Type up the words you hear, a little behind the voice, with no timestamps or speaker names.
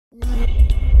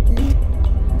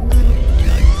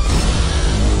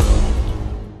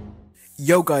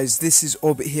Yo guys, this is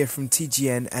Orbit here from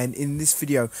TGN, and in this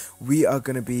video we are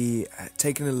going to be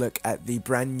taking a look at the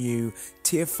brand new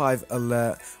tier 5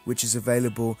 alert, which is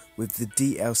available with the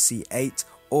DLC 8,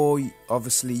 or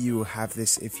obviously you will have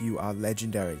this if you are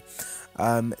legendary.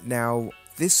 Now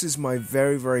this is my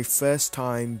very first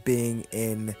time being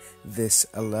in this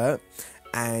alert,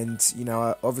 and you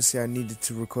know, obviously I needed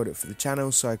to record it for the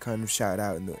channel, so I kind of shouted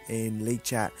out in league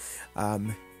chat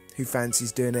who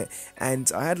fancies doing it,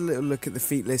 and I had a little look at the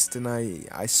feat list, and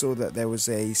I saw that there was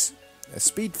a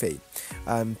speed feat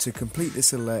to complete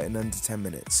this alert in under 10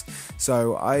 minutes.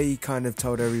 So I kind of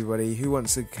told everybody who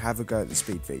wants to have a go at the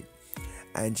speed feat,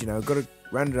 and you know, got a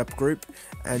rounded up group,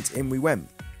 and in we went.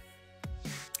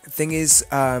 Thing is,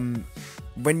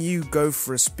 when you go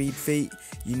for a speed feat,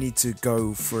 you need to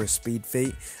go for a speed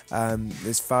feat.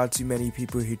 There's far too many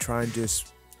people who try and do a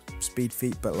speed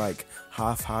feat but like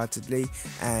half-heartedly,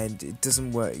 and it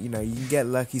doesn't work. You know, you can get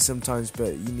lucky sometimes,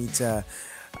 but you need to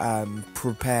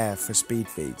prepare for speed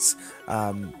feats.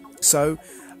 So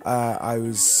I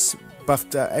was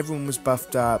buffed up, everyone was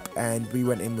buffed up, and we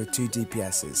went in with 2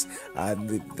 DPSs.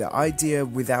 The idea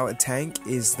without a tank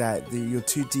is that your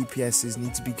 2 DPSs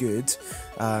need to be good.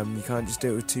 You can't just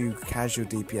do it with 2 casual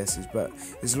DPSs, but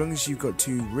as long as you've got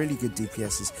 2 really good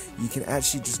DPSs, you can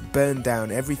actually just burn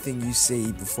down everything you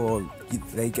see before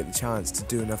they get the chance to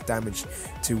do enough damage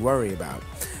to worry about.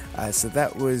 So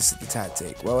that was the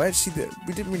tactic. Well, actually,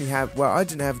 we didn't really have, well, I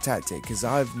didn't have a tactic because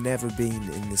I've never been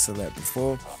in this alert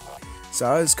before. So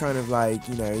I was kind of like,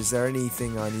 you know, is there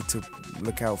anything I need to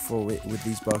look out for with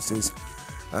these bosses?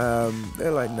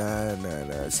 They're like,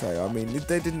 no. So, I mean,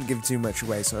 they didn't give too much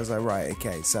away, so I was like, right,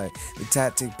 okay. So the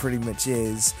tactic pretty much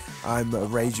is, I'm a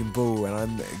raging bull, and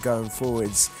I'm going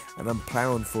forwards, and I'm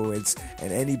plowing forwards,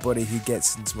 and anybody who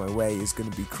gets into my way is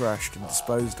going to be crushed and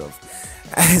disposed of.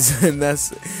 And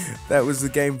that was the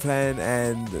game plan,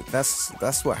 and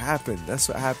that's what happened. That's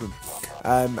what happened.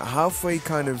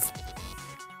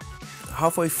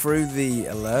 Halfway through the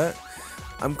alert,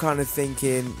 I'm kind of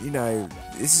thinking, you know,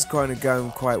 this is kind of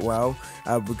going quite well.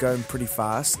 We're going pretty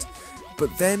fast, but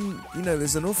then, you know,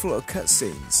 there's an awful lot of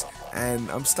cutscenes,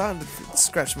 and I'm starting to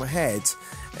scratch my head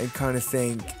and kind of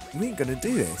think, we ain't gonna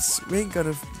do this. We ain't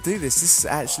gonna do this. This is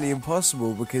actually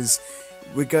impossible because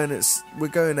we're going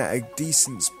at a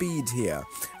decent speed here.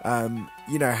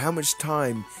 You know, how much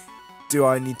time do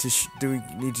we need to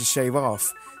shave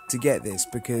off to get this?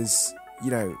 Because,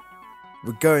 you know,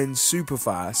 we're going super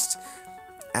fast,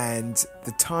 and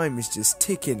the time is just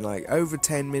ticking, like over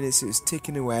 10 minutes. It was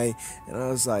ticking away, and I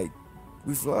was like,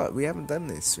 we haven't done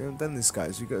this. We haven't done this,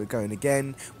 guys. We've got to go in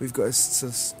again. We've got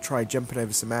to try jumping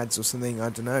over some ads or something. I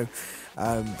don't know,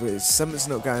 but something's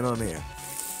not going on here.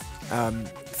 The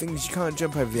thing is, you can't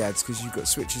jump over the ads because you've got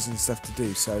switches and stuff to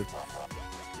do. So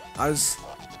I was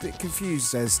a bit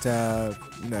confused as to,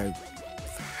 you know,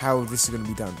 how this is going to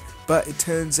be done. But it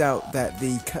turns out that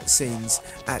the cutscenes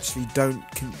actually don't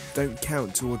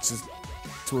count towards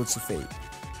the feat,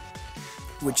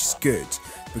 which is good,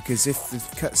 because if the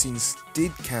cutscenes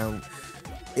did count,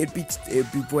 it'd be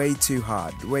way too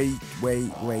hard, way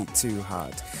too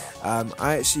hard.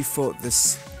 I actually thought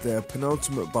the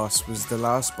penultimate boss was the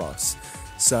last boss,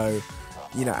 so,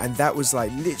 you know, and that was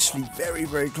like literally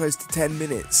very close to 10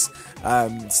 minutes.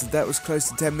 So that was close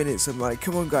to 10 minutes. I'm like,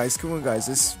 come on guys,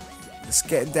 let's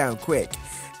get him down quick.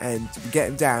 And we get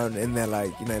him down, and they're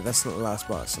like, you know, that's not the last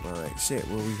boss. And I'm like, shit,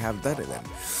 well, we haven't done it then.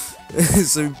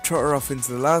 So we trot her off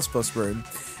into the last boss room,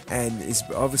 and it's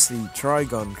obviously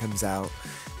Trigon comes out,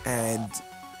 and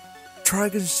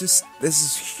Trigon's just, there's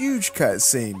this huge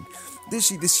cutscene.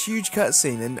 Literally this huge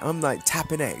cutscene, and I'm like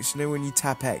tapping X. You know when you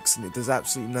tap X and it does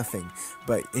absolutely nothing,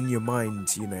 but in your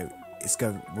mind, you know,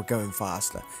 we're going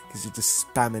faster because you're just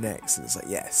spamming X, and it's like,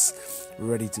 yes,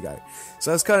 we're ready to go. So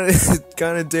I was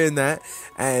kind of doing that,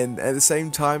 and at the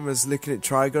same time I was looking at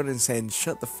Trigon and saying,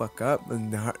 shut the fuck up,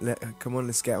 and come on,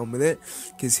 let's get on with it,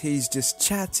 because he's just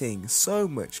chatting so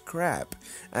much crap.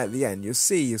 At the end, you'll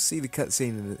see the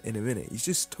cutscene in a minute. He's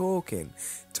just talking,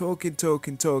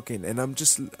 and I'm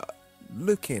just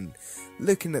looking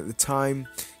at the time,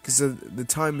 because the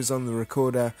time is on the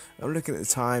recorder. I'm looking at the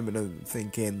time, and I'm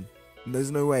thinking,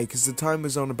 there's no way, because the time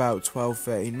was on about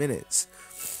 12-13 minutes,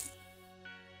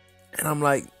 and I'm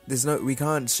like, we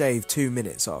can't shave 2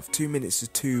 minutes off. 2 minutes is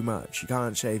too much. You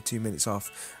can't shave 2 minutes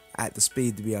off at the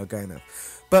speed that we are going at.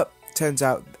 But turns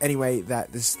out anyway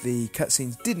that the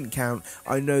cutscenes didn't count.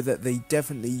 I know that they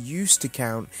definitely used to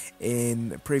count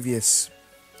in previous.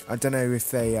 I don't know if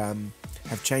they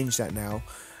have changed that now.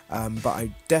 But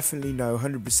I definitely know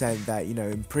 100% that, you know,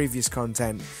 in previous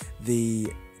content,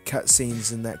 the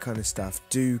cutscenes and that kind of stuff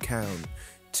do count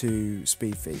to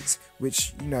speed feats,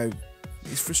 which, you know,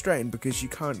 is frustrating because you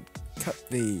can't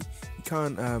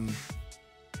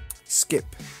skip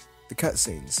the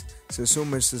cutscenes. So it's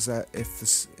almost as if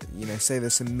this, you know, say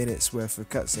there's some minutes worth of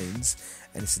cutscenes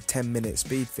and it's a 10-minute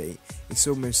speed feat, it's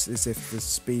almost as if the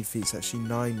speed feat's actually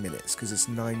 9 minutes, because it's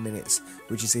 9 minutes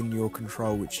which is in your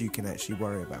control, which you can actually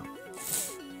worry about.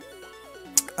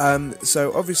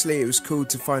 So obviously it was cool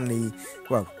to finally,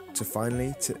 I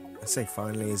say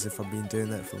finally as if I've been doing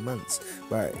that for months,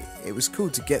 but it was cool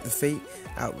to get the feat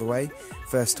out of the way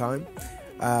first time.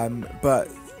 But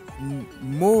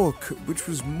which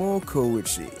was more cool,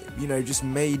 which, you know, just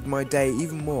made my day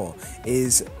even more,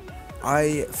 is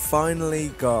I finally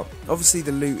got, obviously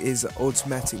the loot is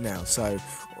automatic now, so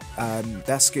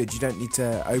that's good. You don't need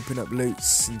to open up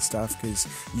loots and stuff, because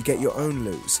you get your own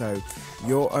loot, so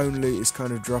your own loot is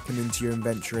kind of dropping into your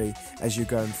inventory as you're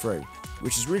going through,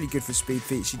 which is really good for speed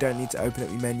feats. You don't need to open up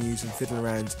your menus and fiddle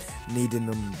around needing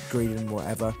them, greeding them,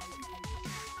 whatever.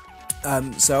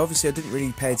 So obviously I didn't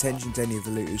really pay attention to any of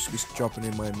the loot, it was just dropping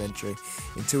in my inventory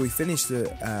until we finished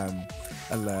the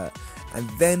alert, and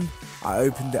then I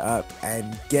opened it up,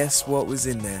 and guess what was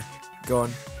in there? Go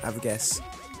on, have a guess.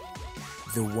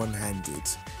 The one-handed.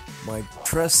 My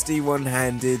trusty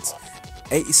one-handed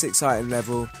 86 item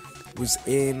level was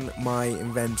in my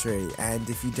inventory, and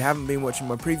if you haven't been watching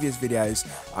my previous videos,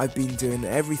 I've been doing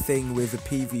everything with a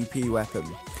PvP weapon,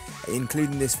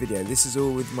 including this video. This is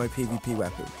all with my PvP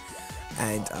weapon.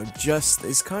 And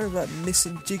it's kind of that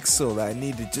missing jigsaw that I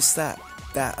needed, just that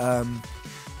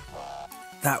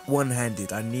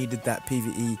one-handed. I needed that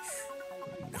PvE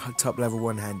top level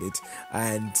one-handed,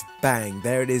 and bang,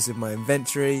 there it is in my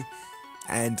inventory,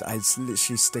 and I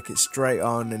literally stuck it straight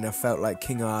on, and I felt like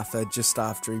King Arthur just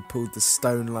after he pulled the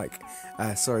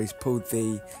pulled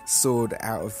the sword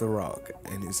out of the rock,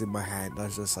 and it was in my hand. I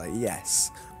was just like,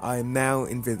 yes, I am now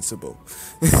invincible.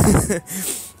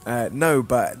 No,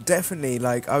 but definitely,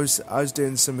 like, I was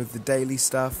doing some of the daily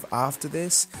stuff after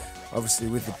this, obviously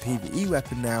with the PvE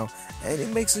weapon now, and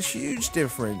it makes a huge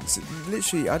difference.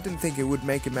 Literally, I didn't think it would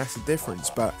make a massive difference,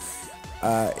 but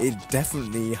it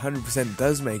definitely 100%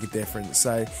 does make a difference.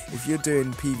 So if you're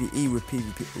doing PvE with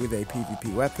a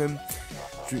PvP weapon,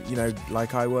 you know,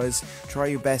 like I was, try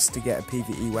your best to get a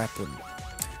PvE weapon,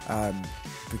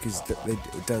 because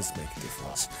it does make a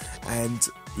difference. And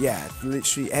yeah,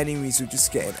 literally enemies were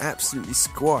just getting absolutely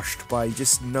squashed by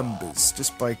just numbers,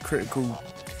 just by crit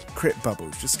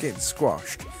bubbles, just getting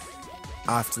squashed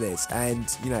after this. And,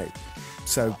 you know,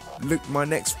 so look, my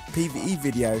next PvE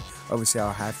video, obviously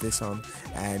I'll have this on,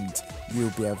 and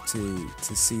you'll be able to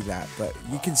see that. But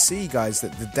you can see, guys,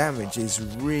 that the damage is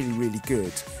really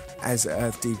good as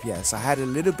Earth DPS. I had a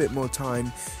little bit more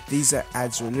time. These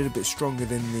ads are a little bit stronger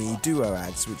than the duo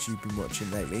ads, which you've been watching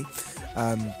lately.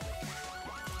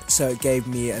 So it gave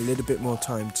me a little bit more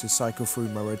time to cycle through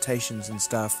my rotations and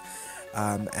stuff,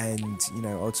 and, you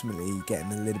know, ultimately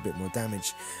getting a little bit more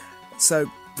damage. So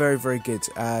very good.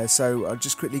 So I'll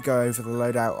just quickly go over the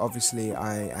loadout. Obviously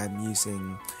I am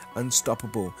using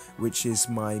Unstoppable, which is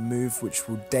my move which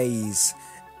will daze.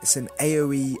 It's an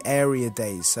AoE area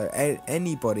daze, so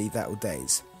anybody that will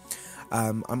daze.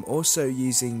 I'm also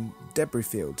using Debris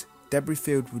Field. Debris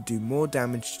Field will do more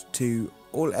damage to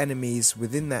all enemies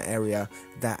within that area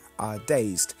that are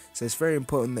dazed. So it's very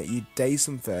important that you daze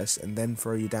them first and then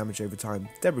throw your damage over time.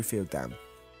 Debris Field down.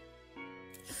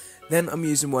 Then I'm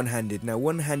using one-handed. Now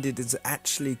one-handed is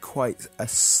actually quite a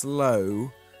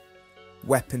slow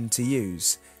weapon to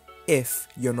use if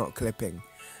you're not clipping,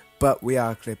 but we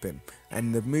are clipping,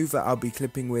 and the move that I'll be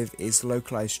clipping with is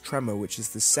Localized Tremor, which is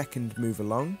the second move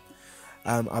along.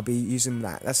 I'll be using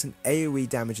that. That's an AoE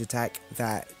damage attack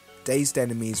that dazed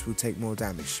enemies will take more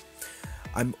damage.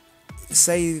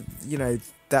 Say, you know,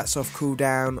 that's off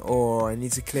cooldown, or I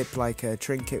need to clip like a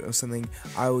trinket or something,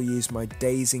 I will use my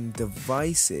dazing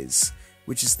devices,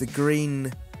 which is the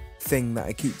green thing that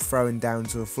I keep throwing down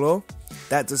to the floor.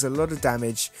 That does a lot of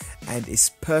damage and it's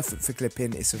perfect for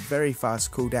clipping. It's a very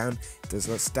fast cooldown, it does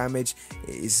lots of damage.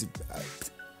 It is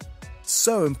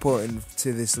so important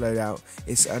to this loadout,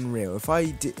 it's unreal. If I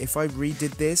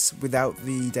redid this without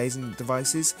the dazing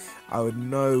devices, I would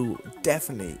know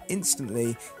definitely,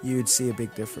 instantly, you would see a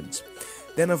big difference.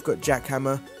 Then I've got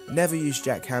Jackhammer. Never use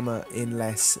Jackhammer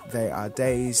unless they are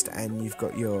dazed, and you've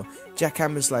got your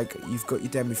Jackhammers, like you've got your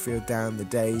Debris Field down, the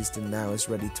dazed, and now it's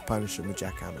ready to punish them with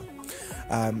Jackhammer.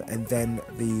 And then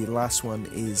the last one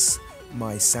is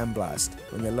my Sandblast.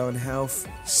 When they're low on health,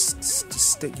 just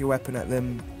stick your weapon at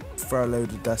them, throw a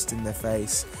load of dust in their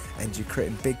face, and you're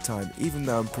critting big time, even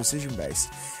though I'm precision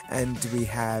based. And we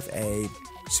have a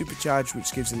supercharged,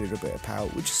 which gives a little bit of power,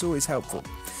 which is always helpful.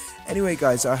 Anyway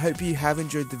guys, I hope you have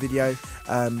enjoyed the video.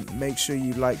 Make sure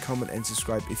you like, comment and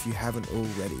subscribe if you haven't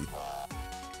already.